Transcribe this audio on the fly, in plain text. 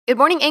Good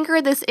morning,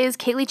 Anchor. This is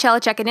Kaylee Chella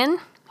checking in.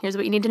 Here's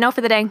what you need to know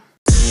for the day.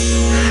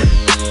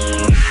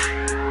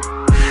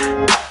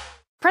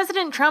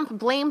 President Trump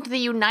blamed the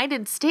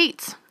United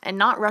States and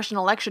not Russian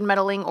election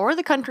meddling or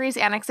the country's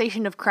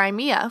annexation of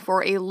Crimea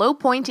for a low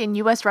point in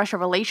U.S.-Russia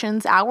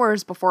relations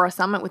hours before a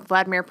summit with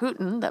Vladimir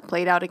Putin that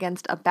played out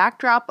against a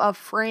backdrop of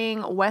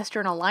fraying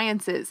Western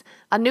alliances,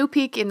 a new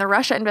peek in the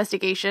Russia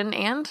investigation,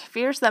 and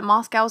fears that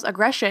Moscow's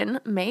aggression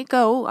may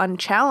go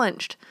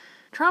unchallenged.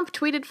 Trump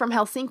tweeted from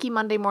Helsinki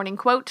Monday morning,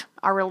 quote,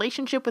 "Our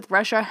relationship with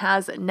Russia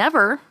has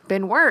never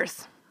been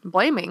worse,"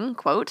 blaming,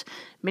 quote,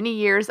 "many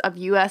years of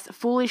U.S.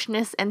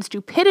 foolishness and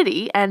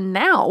stupidity, and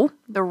now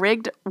the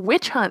rigged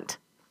witch hunt."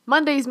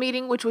 Monday's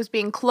meeting, which was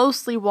being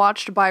closely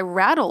watched by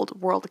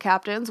rattled world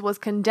captains, was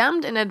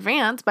condemned in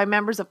advance by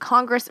members of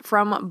Congress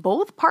from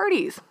both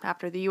parties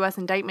after the U.S.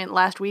 indictment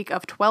last week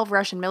of 12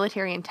 Russian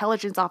military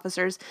intelligence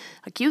officers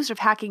accused of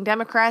hacking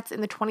Democrats in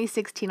the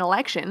 2016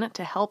 election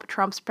to help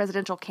Trump's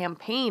presidential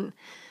campaign.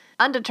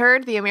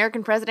 Undeterred, the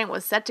American president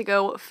was set to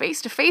go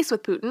face-to-face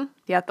with Putin,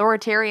 the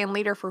authoritarian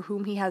leader for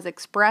whom he has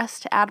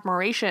expressed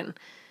admiration.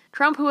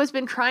 Trump, who has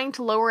been trying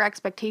to lower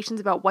expectations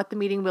about what the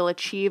meeting will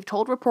achieve,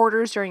 told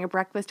reporters during a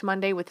breakfast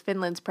Monday with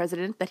Finland's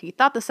president that he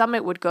thought the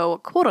summit would go,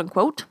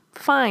 quote-unquote,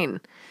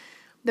 fine.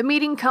 The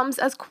meeting comes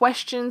as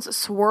questions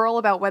swirl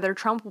about whether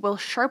Trump will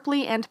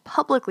sharply and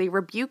publicly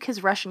rebuke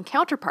his Russian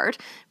counterpart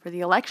for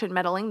the election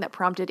meddling that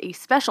prompted a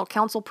special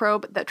counsel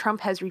probe that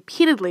Trump has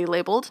repeatedly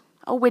labeled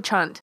a witch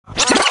hunt.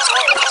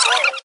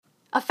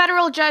 A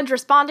federal judge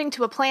responding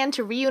to a plan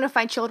to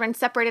reunify children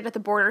separated at the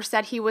border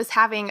said he was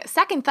having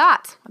second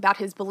thoughts about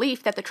his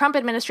belief that the Trump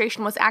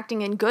administration was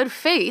acting in good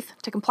faith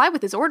to comply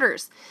with his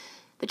orders.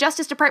 The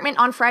Justice Department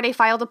on Friday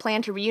filed a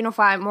plan to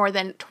reunify more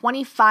than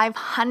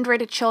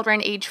 2,500 children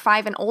age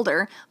 5 and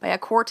older by a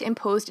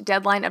court-imposed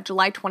deadline of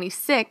July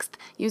 26th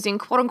using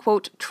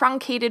quote-unquote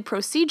truncated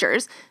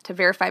procedures to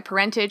verify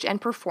parentage and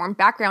perform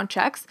background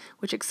checks,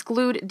 which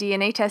exclude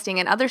DNA testing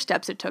and other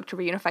steps it took to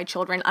reunify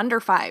children under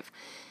 5.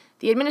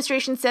 The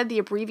administration said the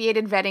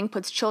abbreviated vetting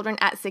puts children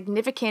at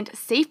significant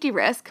safety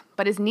risk,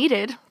 but is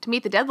needed to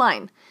meet the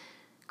deadline.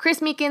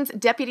 Chris Meekins,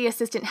 Deputy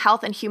Assistant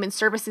Health and Human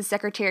Services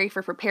Secretary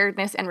for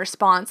Preparedness and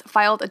Response,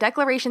 filed a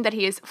declaration that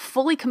he is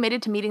fully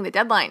committed to meeting the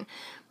deadline.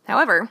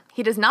 However,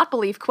 he does not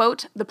believe,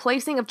 quote, "the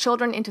placing of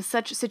children into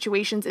such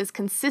situations is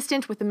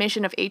consistent with the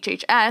mission of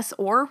HHS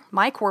or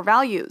my core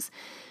values."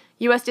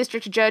 U.S.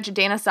 District Judge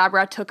Dana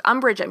Sabra took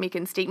umbrage at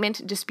Meekins'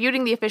 statement,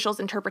 disputing the official's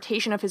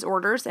interpretation of his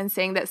orders and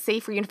saying that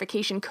safe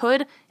reunification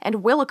could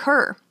and will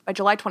occur by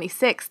July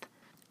 26th.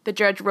 The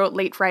judge wrote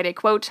late Friday,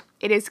 quote,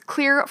 "It is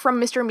clear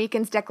from Mr.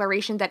 Meekins'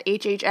 declaration that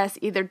HHS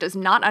either does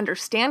not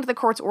understand the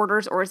court's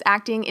orders or is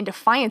acting in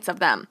defiance of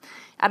them.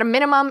 At a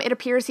minimum, it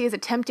appears he is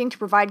attempting to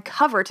provide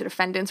cover to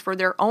defendants for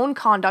their own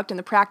conduct in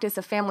the practice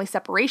of family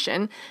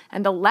separation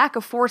and the lack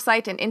of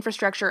foresight and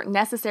infrastructure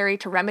necessary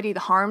to remedy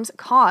the harms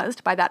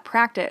caused by that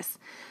practice."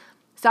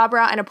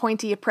 Sabra, an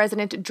appointee of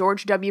President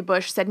George W.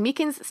 Bush, said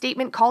Meekins'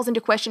 statement calls into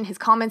question his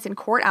comments in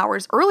court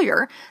hours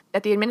earlier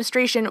that the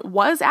administration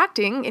was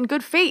acting in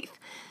good faith.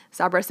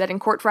 Sabra said in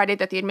court Friday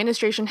that the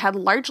administration had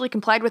largely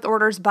complied with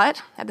orders,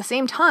 but at the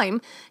same time,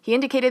 he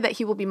indicated that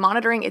he will be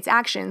monitoring its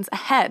actions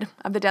ahead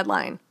of the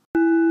deadline.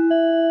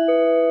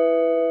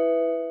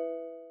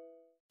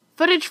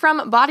 Footage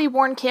from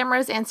body-worn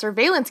cameras and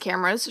surveillance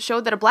cameras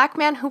showed that a black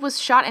man who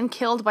was shot and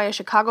killed by a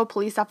Chicago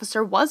police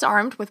officer was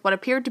armed with what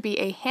appeared to be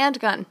a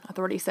handgun,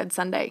 authorities said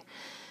Sunday.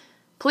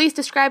 Police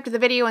described the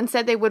video and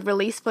said they would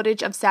release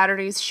footage of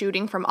Saturday's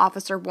shooting from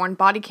officer-worn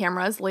body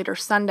cameras later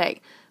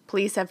Sunday.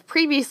 Police have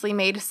previously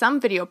made some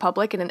video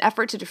public in an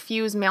effort to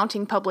diffuse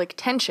mounting public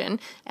tension,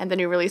 and the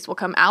new release will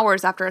come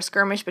hours after a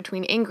skirmish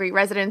between angry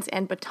residents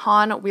and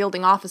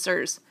baton-wielding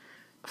officers.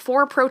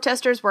 4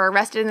 protesters were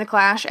arrested in the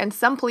clash, and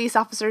some police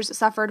officers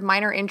suffered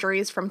minor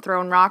injuries from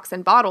thrown rocks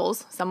and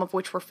bottles, some of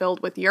which were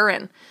filled with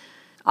urine.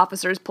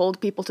 Officers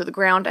pulled people to the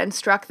ground and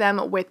struck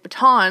them with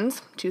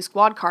batons. 2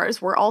 squad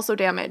cars were also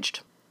damaged.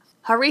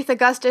 Harith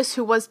Augustus,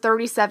 who was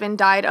 37,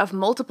 died of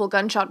multiple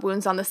gunshot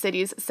wounds on the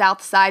city's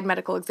South Side,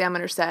 medical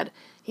examiner said.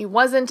 He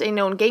wasn't a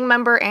known gang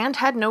member and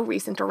had no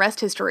recent arrest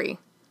history.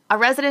 A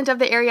resident of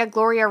the area,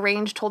 Gloria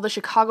Range, told the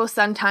Chicago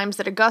Sun-Times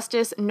that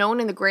Augustus, known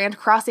in the Grand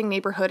Crossing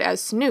neighborhood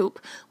as Snoop,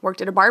 worked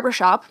at a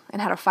barbershop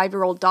and had a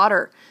 5-year-old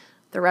daughter.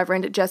 The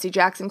Reverend Jesse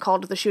Jackson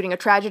called the shooting a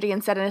tragedy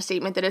and said in a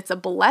statement that it's a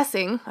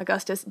blessing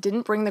Augustus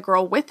didn't bring the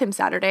girl with him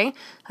Saturday,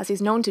 as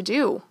he's known to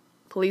do.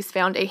 Police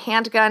found a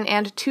handgun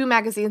and 2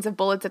 magazines of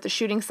bullets at the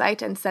shooting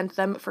site and sent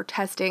them for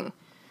testing.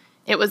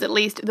 It was at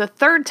least the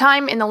 3rd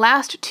time in the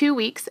last 2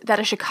 weeks that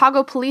a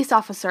Chicago police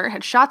officer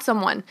had shot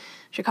someone.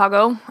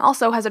 Chicago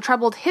also has a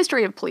troubled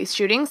history of police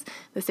shootings.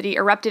 The city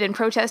erupted in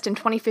protest in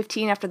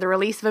 2015 after the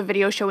release of a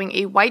video showing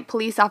a white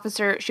police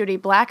officer shoot a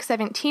black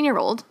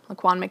 17-year-old,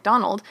 Laquan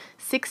McDonald,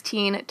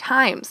 16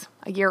 times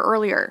a year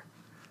earlier.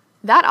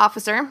 That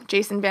officer,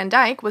 Jason Van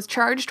Dyke, was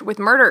charged with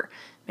murder.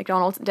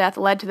 McDonald's death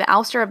led to the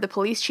ouster of the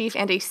police chief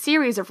and a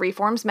series of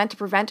reforms meant to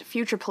prevent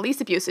future police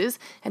abuses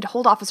and to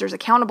hold officers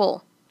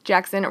accountable.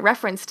 Jackson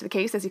referenced the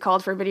case as he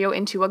called for video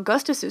into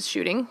Augustus's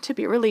shooting to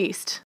be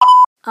released.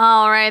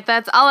 All right,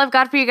 that's all I've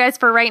got for you guys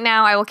for right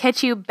now. I will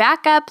catch you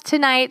back up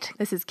tonight.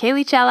 This is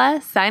Kaylee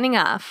Chella signing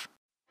off.